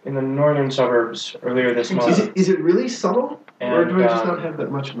store in the northern suburbs earlier this month. Is it really subtle? Or And, do I just not have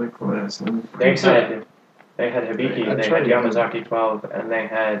that much in my class? They had Hibiki, I've they tried had it. Yamazaki 12, and they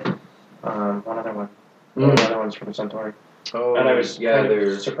had one other one. Mm. One of the other ones from Centauri. Oh, And I was kind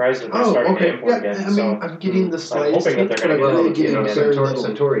they're of surprised that they Oh, started to okay. import Yeah, again. I mean, So I'm getting the slightest hoping that hint, they're but I'm gonna well, really getting very little.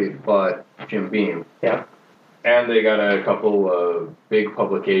 Centauri bought Jim Beam. Yeah. And they got a couple of big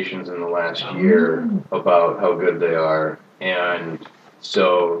publications in the last year about how good they are. And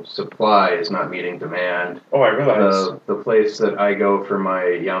so supply is not meeting demand. I realize. The place that I go for my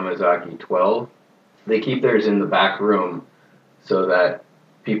Yamazaki 12, they keep theirs in the back room so that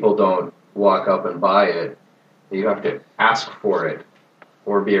people don't walk up and buy it. You have to ask for it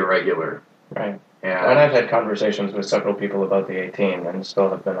or be a regular. Right. And And I've had conversations with several people about the 18 and still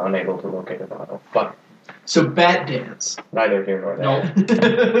have been unable to locate a bottle. But So Bat Dance. neither here nor there.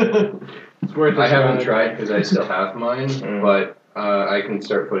 Nope. It's worth a I haven't shot. tried because I still have mine, Mm. but I can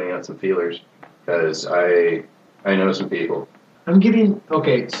start putting out some feelers because I know some people. I'm getting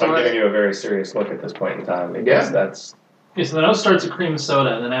okay. So I'm I, giving you a very serious look at this point in time because Yeah. that's Okay, so the nose starts with cream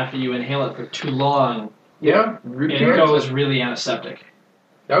soda, and then after you inhale it for too long, Yeah, it goes really antiseptic.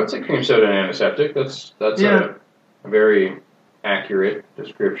 I would say cream soda and antiseptic. That's Yeah. a very accurate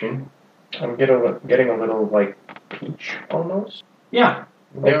description. I'm getting a little like peach almost. Yeah,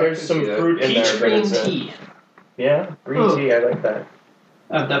 Like Yeah, I there's can some see that. fruit in peach there, but green it's tea. yeah, green Oh. tea. I like that.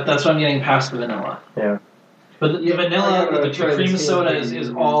 That's what I'm getting past the vanilla. Yeah. But the Yeah, I vanilla gotta with the try cream this soda thing.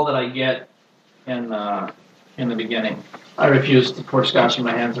 is all that I get in the beginning. I refuse to pour scotch in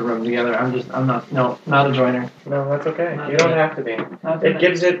my hands and rub them together. I'm not a joiner. No, that's okay. Not You don't doing have to be. Not It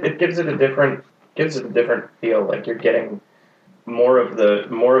gives it a different feel. Like you're getting more of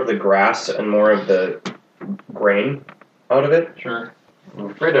the grass and more of the grain out of it. Sure. I'm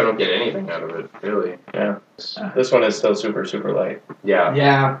afraid I don't get anything out of it, really. Yeah. This one is still super, super light. Yeah.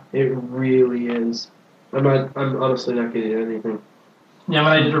 yeah, it really is. I'm honestly not getting anything. Yeah,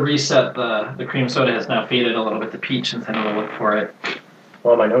 when I did a reset, the cream soda has now faded a little bit. The peach, since I need to look for it.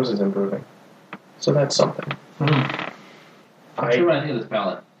 Well, my nose is improving. So that's something. I'm sure when I think of this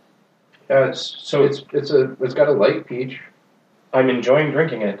palate. Yeah, it's got a light peach. I'm enjoying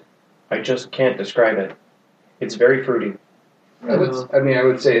drinking it. I just can't describe it. It's very fruity. I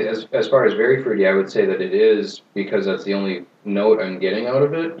would say as far as very fruity, I would say that it is because that's the only note I'm getting out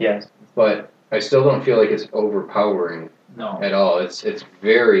of it. Yes. But I still don't feel like it's overpowering No. at all. It's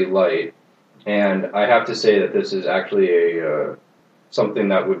very light, and I have to say that this is actually a something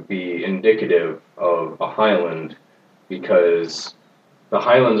that would be indicative of a Highland, because the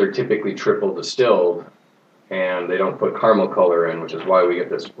Highlands are typically triple distilled, and they don't put caramel color in, which is why we get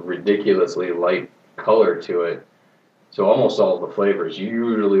this ridiculously light color to it. So almost all the flavors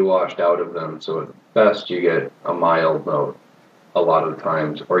usually washed out of them. So at best you get a mild note a lot of the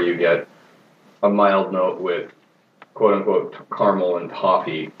times, or you get a mild note with quote-unquote caramel and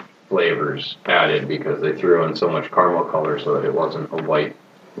toffee flavors added because they threw in so much caramel color so that it wasn't a white,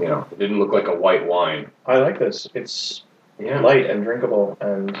 it didn't look like a white wine. I like this. It's Yeah. light and drinkable,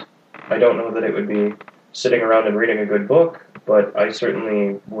 and I don't know that it would be sitting around and reading a good book, but I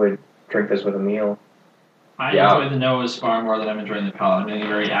certainly would drink this with a meal. I Yeah. enjoy the nose far more than I'm enjoying the palate. I'm getting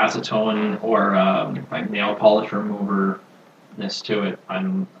very acetone or like nail polish remover-ness to it.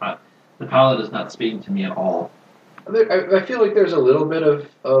 The palate is not speaking to me at all. I feel like there's a little bit of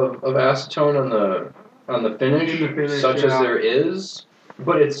acetone on the finish, In the finish, such as yeah. there is,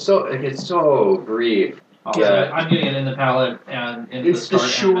 but it's so brief. Also, I'm getting it in the palate and in It's the the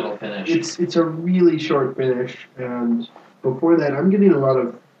start short- and middle finish. It's a really short finish, and before that, I'm getting a lot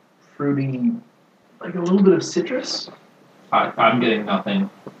of fruity, like a little bit of citrus. I'm getting nothing.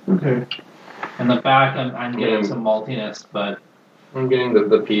 Okay. In the back, I'm getting Mm. some maltiness, but I'm getting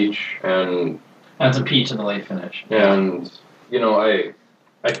the peach and And some peach in the late finish. And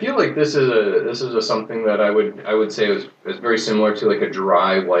I feel like this is a something that I would say is very similar to like a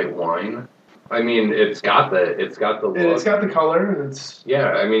dry white wine. I mean, it's got the look. And it's got the color. And it's Yeah,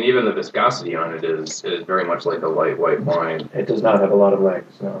 I mean, even the viscosity on it is very much like a light white wine. It does not have a lot of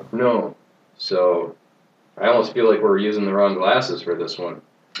legs, no. No, so I almost feel like we're using the wrong glasses for this one,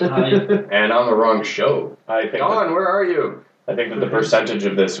 and on the wrong show. I think Don, where are you? I think that the percentage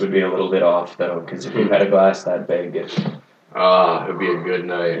of this would be a little bit off, though, because if you had a glass that big, it'd It'd be a good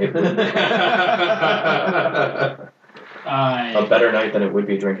night. a better night than it would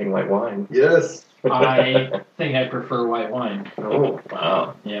be drinking white wine. yes. I think I prefer white wine. Oh,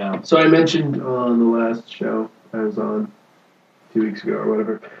 wow. Yeah. So I mentioned on the last show I was on 2 weeks ago or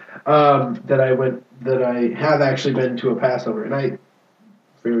whatever that I have actually been to a Passover, and I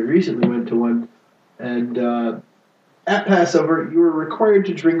fairly recently went to one. And at Passover, you were required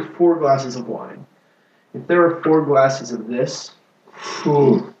to drink 4 glasses of wine. If there were 4 glasses of this,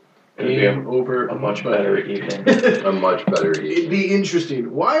 It'd be game over. a much better evening. A much better It'd evening. be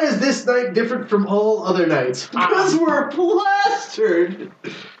interesting. Why is this night different from all other nights? Because we're plastered.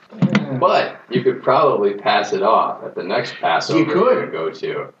 But you could probably pass it off at the next Passover You could. you go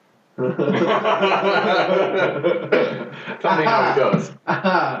to. Tell me how it goes.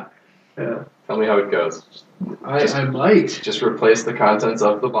 yeah. Tell me how it goes. I might. Just replace the contents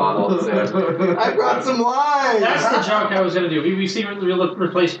of the bottle and say, I brought some wine! That's the joke I was going to do. We secretly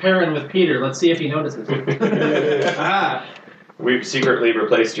replaced Perrin with Peter. Let's see if he notices. We've secretly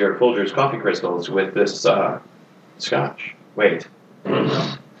replaced your Folgers coffee crystals with this scotch. Wait.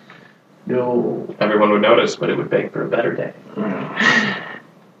 No. Everyone would notice, but it would make for a better day.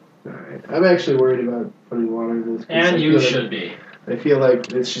 Alright. I'm actually worried about putting water in this. 'Cause And I you feel should be. I feel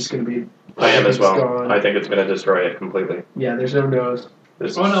like it's just going to be. I am as it's well. gone. I think it's going to destroy it completely. Yeah, there's no nose.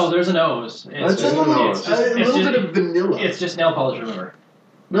 This Oh is- no, there's a nose. That's just, a little, it's just, a little bit of vanilla. it's just nail polish remover.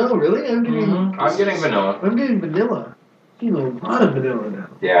 No, really? I'm getting. Mhm. I'm getting vanilla. I'm getting vanilla. I'm getting a lot of vanilla now.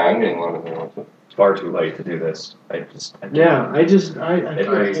 Yeah, I'm getting a lot of vanilla. It's far too late to do this. I can't. Yeah, I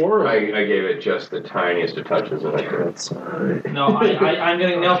feel horrible. I gave it just the tiniest of touches and I could. It's, No, I'm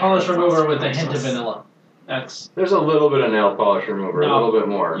getting nail polish remover with a hint of vanilla. That's There's a little bit of nail polish remover, No, a little bit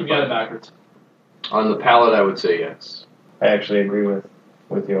more. you got it backwards. On the palate, I would say yes. I actually agree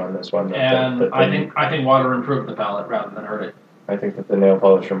with you on this one. And I think water improved the palate rather than hurt it. I think that the nail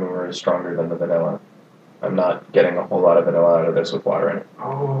polish remover is stronger than the vanilla. I'm not getting a whole lot of vanilla out of this with water in it.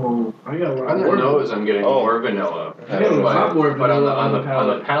 Oh, I got a lot On the more. nose, I'm getting Oh. more vanilla. I got a lot more But on vanilla on the the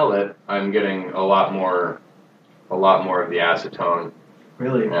palate. palate, I'm getting a lot more of the acetone.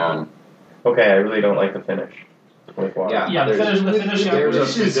 Really? And Okay, I really don't like the finish with water. Yeah, the finish. there's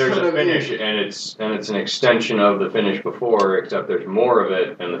Which is a gonna be- finish, and it's an extension of the finish before, except there's more of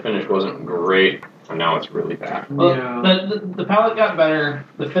it, and the finish wasn't great, and now it's really bad. Well, Yeah. the palate got better.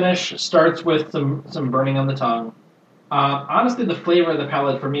 The finish starts with some burning on the tongue. Honestly, the flavor of the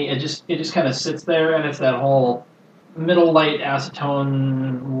palate for me, it just kind of sits there, and it's that whole middle light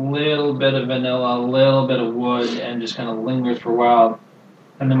acetone, little bit of vanilla, little bit of wood, and just kind of lingers for a while.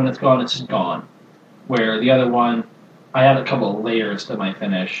 And then when it's gone, it's just gone. Where the other one, I had a couple of layers to my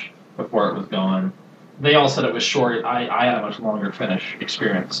finish before it was gone. They all said it was short. I had a much longer finish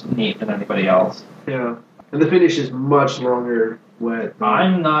experience neat than anybody else. Yeah. And the finish is much longer wet.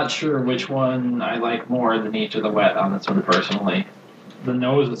 I'm not sure which one I like more than each of the wet on this one personally. The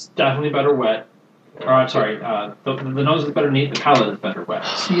nose is definitely better wet. Or I'm sorry, the nose is better neat, the palate is better wet.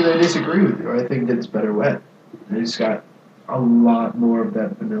 See, and I disagree with you. I think that it's better wet. It's got a lot more of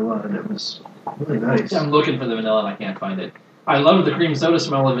that vanilla, and it was really nice. I'm looking for the vanilla and I can't find it. I love the cream soda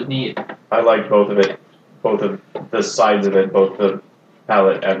smell of it neat. I liked both of it, both of the sides of it, both the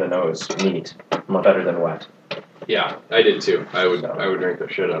palate and the nose. Neat. Much better than wet. Yeah, I did too. I would drink the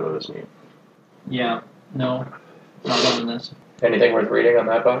shit out of this neat. Yeah, no, not loving this. Anything worth reading on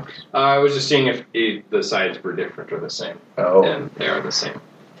that box? I was just seeing if the sides were different or the same, Oh, and they are the same.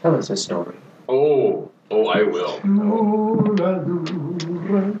 tell us a story. Oh, I will.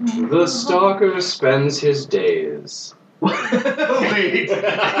 The stalker spends his days. Wait.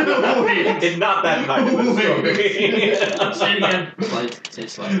 It's not that kind of a story. Say it again. Say it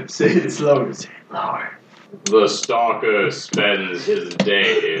slow. Say it slow. Say it lower. The stalker spends his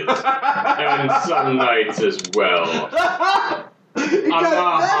days, and some nights as well, It on the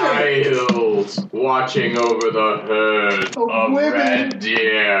got better. high hills, watching over the herd Of of women. red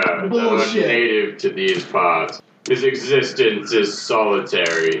deer that are Bullshit. native to these parts. His existence is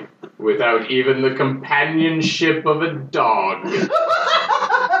solitary, without even the companionship of a dog.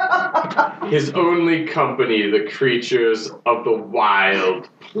 His only company, the creatures of the wild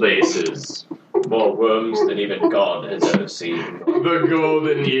places. more worms than even God has ever seen. The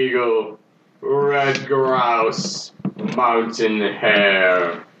golden eagle, red grouse, mountain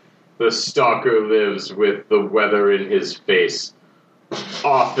hare. The stalker lives with the weather in his face,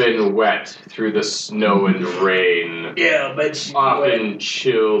 often wet through the snow and rain, Yeah, but often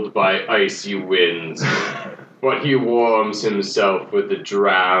chilled by icy winds. But he warms himself with the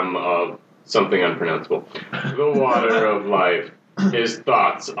dram of something unpronounceable, the water of life. His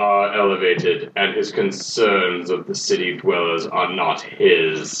thoughts are elevated, and his concerns of the city dwellers are not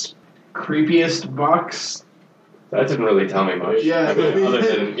his. creepiest box. That didn't really tell me much. Yeah. Other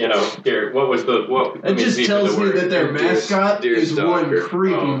than, here, what was the, what? let It me just see for tells the me word. that their mascot Deer is one stalker.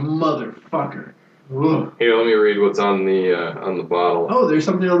 creepy Oh. motherfucker. Ugh. Here, let me read what's on the bottle. Oh, there's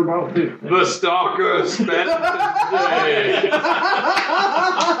something on the bottle too. The stalker spent his day.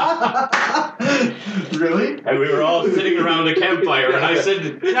 Really? And we were all sitting around a campfire, and I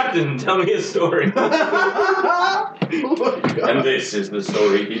said, Captain, tell me a story. Oh my God. And this is the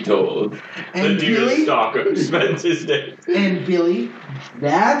story he told. And The deer Billy? stalker spent his day. And Billy,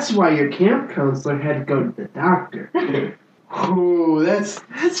 that's why your camp counselor had to go to the doctor. Ooh, that's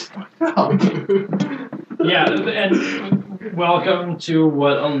fucked up. Yeah, and welcome to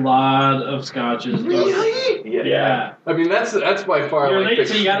what a lot of scotches do. Really? Yeah. I mean, that's by far You're like late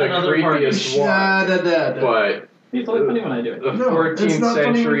the, till you got the another party. creepiest one. Da-da-da-da. But It's only funny when I do it. the No, it's 14th not funny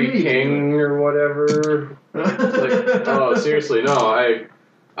when century you king or whatever. Like, oh, seriously, no.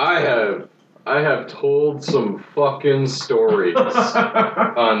 I have told some fucking stories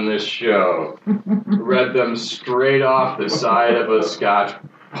on this show. Read them straight off the side of a Scotch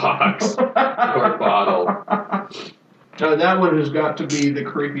box or bottle. That one has got to be the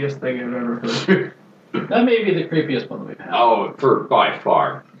creepiest thing I've ever heard. That may be the creepiest one that we've had. Oh, by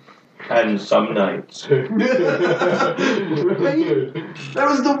far. And some nights. That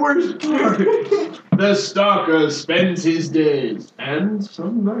was the worst part. The stalker spends his days and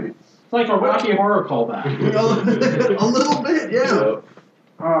some nights. It's like a Rocky Horror callback. A little bit, yeah.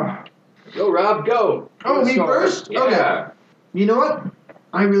 Ah. Go, Rob, go. Oh, me first? Yeah. Okay. You know what?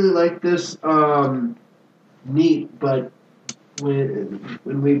 I really like this neat, but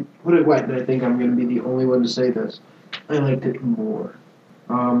when we put it wet, and I think I'm going to be the only one to say this, I liked it more.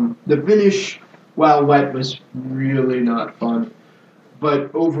 The finish, while wet, was really not fun. But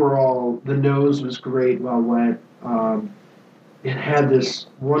overall, the nose was great while wet. It had this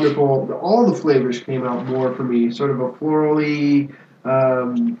wonderful, all the flavors came out more for me, sort of a florally,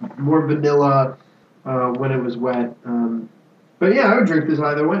 more vanilla when it was wet. But yeah, I would drink this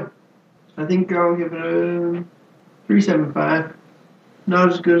either way. I think I'll give it a 3.75. Not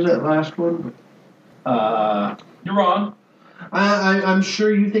as good as that last one, but You're wrong, I'm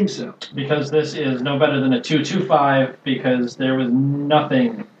sure you think so. because this is no better than a 2.25, because there was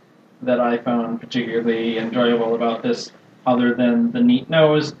nothing that I found particularly enjoyable about this other than the neat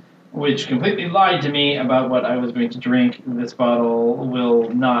nose, which completely lied to me about what I was going to drink. This bottle will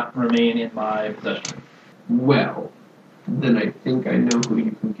not remain in my possession. Well, then I think I know who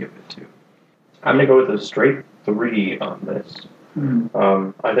you can give it to. I'm going to go with a straight 3 on this.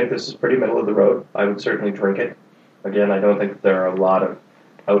 I think this is pretty middle of the road. I would certainly drink it. Again, I don't think there are a lot of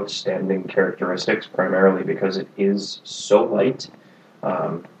outstanding characteristics, primarily because it is so light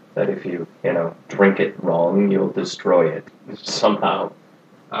that if you drink it wrong, you'll destroy it somehow.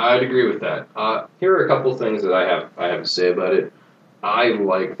 I'd agree with that. Here are a couple things that I have to say about it. I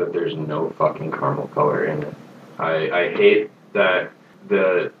like that there's no fucking caramel color in it. I hate that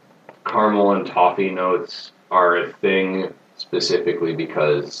the caramel and toffee notes are a thing specifically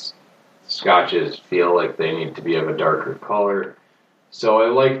because scotches feel like they need to be of a darker color. So I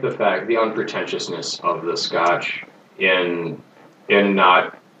like the unpretentiousness of the scotch in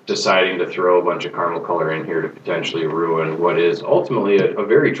not deciding to throw a bunch of caramel color in here to potentially ruin what is ultimately a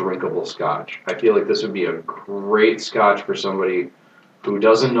very drinkable scotch. I feel like this would be a great scotch for somebody who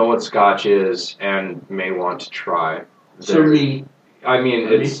doesn't know what scotch is and may want to try. So me. I mean,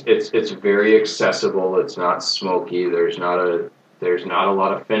 it's very accessible. It's not smoky. There's not a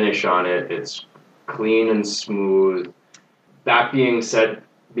lot of finish on it. It's clean and smooth. That being said,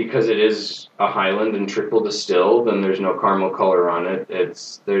 because it is a Highland and triple distilled, and there's no caramel color on it,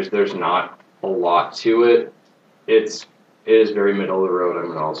 there's not a lot to it. It is very middle of the road. I'm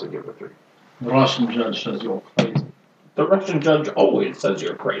gonna also give it a 3. The Russian judge says you're crazy. The Russian judge always says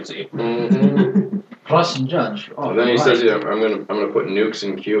you're crazy. Mm-hmm. Russian judge. Oh, And then he right. says, "I'm gonna put nukes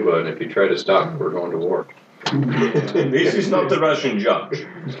in Cuba, and if you try to stop, we're going to war." This is not the Russian judge.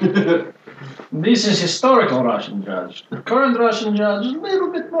 This is historical Russian judge. The current Russian judge is a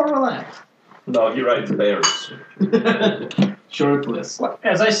little bit more relaxed. No, he writes bears. Shortless.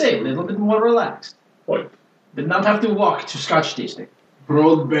 As I say, a little bit more relaxed. What? Did not have to walk to Scotch tasting.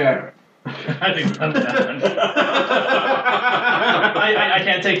 Broad bear. I think none of that one. I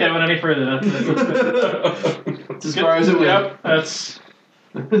can't take that one any further. It's as far as it went. Yep, that's...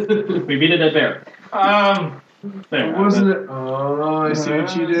 We beat a dead bear. There. Wasn't it? Oh, I see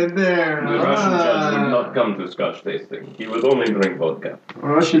what you did there. The Russian judge would not come to Scotch tasting. He would only drink vodka.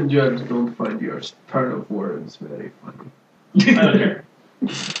 Russian judge don't find your turn of words very funny. I don't care.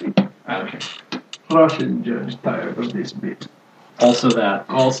 I don't care. Russian judge tired of this bit. Also that.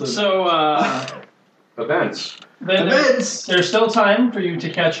 Also, So, Events. events. there's still time for you to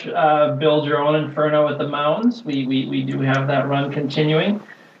catch Build Your Own Inferno at the Mountains. We do have that run continuing.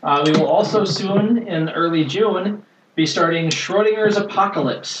 We will also soon, in early June, be starting Schrodinger's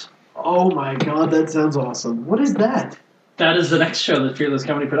Apocalypse. Oh my god, that sounds awesome. What is that? That is the next show that Fearless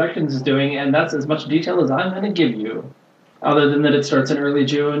Comedy Productions is doing, and that's as much detail as I'm going to give you. Other than that, it starts in early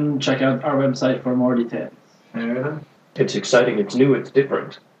June. Check out our website for more details. Fair enough. It's exciting, it's new, it's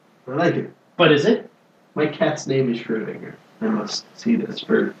different. I like it. But is it? My cat's name is Schrödinger. I must see this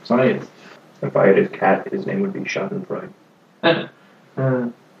for science. If I had a cat, his name would be Schadenfreude.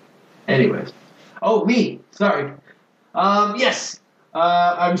 Anyways. Oh, me. Sorry. Yes.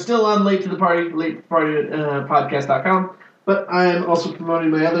 I'm still on Late to the Party podcast.com, but I'm also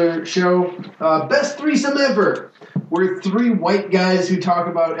promoting my other show, Best Threesome Ever. We're three white guys who talk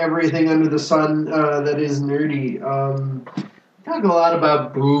about everything under the sun that is nerdy. We talk a lot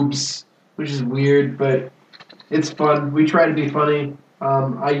about boobs, which is weird, but it's fun. We try to be funny.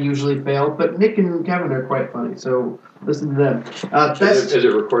 I usually fail, but Nick and Kevin are quite funny, so listen to them. Is it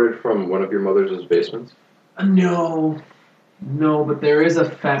recorded from one of your mother's basements? No, but there is a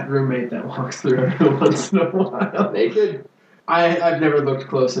fat roommate that walks through every once in a while. Naked? I've never looked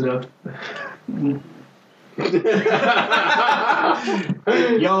close enough.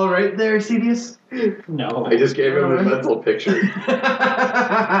 Y'all right there, Cedius? No. I just gave him a mental picture.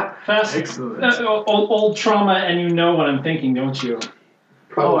 Fast. Excellent. Old trauma, and you know what I'm thinking, don't you?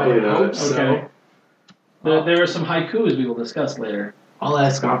 Probably I not. hope so. Okay. There are some haikus we will discuss later. I'll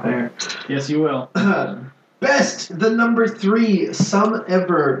ask off air. Yes, you will. Best, the number 3,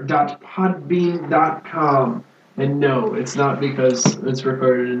 sumever.podbean.com. And no, it's not because it's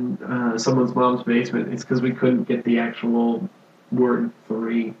recorded in someone's mom's basement. It's because we couldn't get the actual word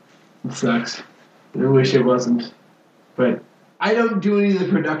 3. It sucks. I wish it wasn't. But I don't do any of the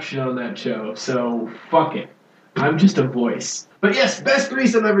production on that show, so fuck it. I'm just a voice. But yes, Best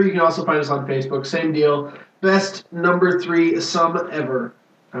Threesome Ever. You can also find us on Facebook. Same deal. Best number 3 Some Ever.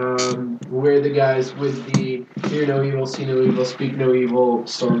 We're the guys with the Hear No Evil, See No Evil, Speak No Evil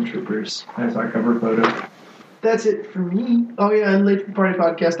Stormtroopers as our cover photo. That's it for me. Oh yeah, and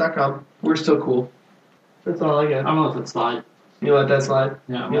LateForPartyPodcast.com. We're still cool. That's all I got. I'm gonna let that slide. You let that slide?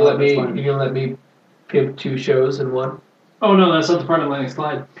 Yeah, I'm You gonna let me. that slide. You gonna let me give 2 shows in one? Oh no, that's not the part I'm letting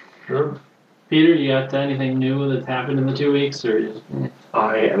slide. Sure. Peter, you got anything new that's happened in the 2 weeks, or just...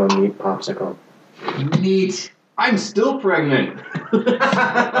 I am a meat popsicle. Neat. I'm still pregnant.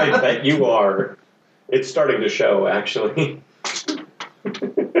 I bet you are. It's starting to show, actually.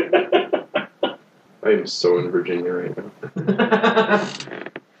 I am so in Virginia right now.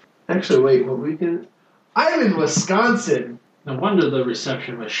 Actually, wait. What weekend? I'm in Wisconsin. No wonder the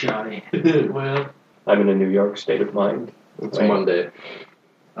reception was shoddy. Well. I'm in a New York state of mind. It's Wait. Monday.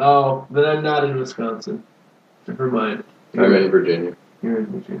 Oh, then I'm not in Wisconsin. Never mind. I'm in Virginia. You're in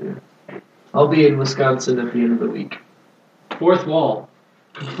Virginia. I'll be in Wisconsin at the end of the week. Fourth wall,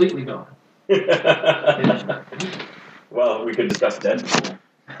 completely gone. Well, we could discuss Deadpool.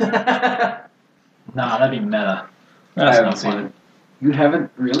 Nah, that'd be meta. I That's haven't not seen fun. it. You haven't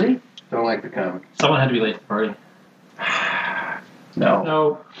really? Don't like the comic. Someone had to be late to the party. No.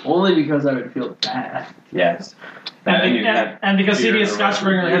 No. Only because I would feel bad. Yes. And because beer CDS and Scotchbringer has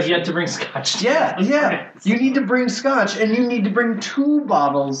recommendation. yet to bring scotch. Yeah. You need to bring scotch, and you need to bring 2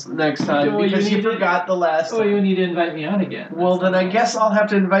 bottles next time Oh, because you you need to- forgot the last Oh, time. you need to invite me on again. Well, then I guess I'll have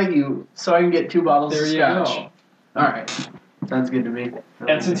to invite you so I can get 2 bottles There of you scotch. go. All right. Sounds good to me.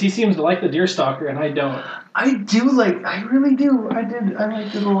 And since he seems to like the Deerstalker and I don't. I really do. I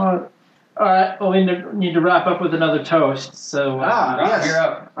liked it a lot. All right, well, we need to wrap up with another toast. So, Yes. You're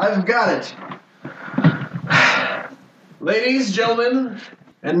up. I've got it. Ladies, gentlemen,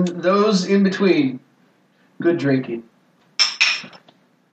 and those in between, good drinking.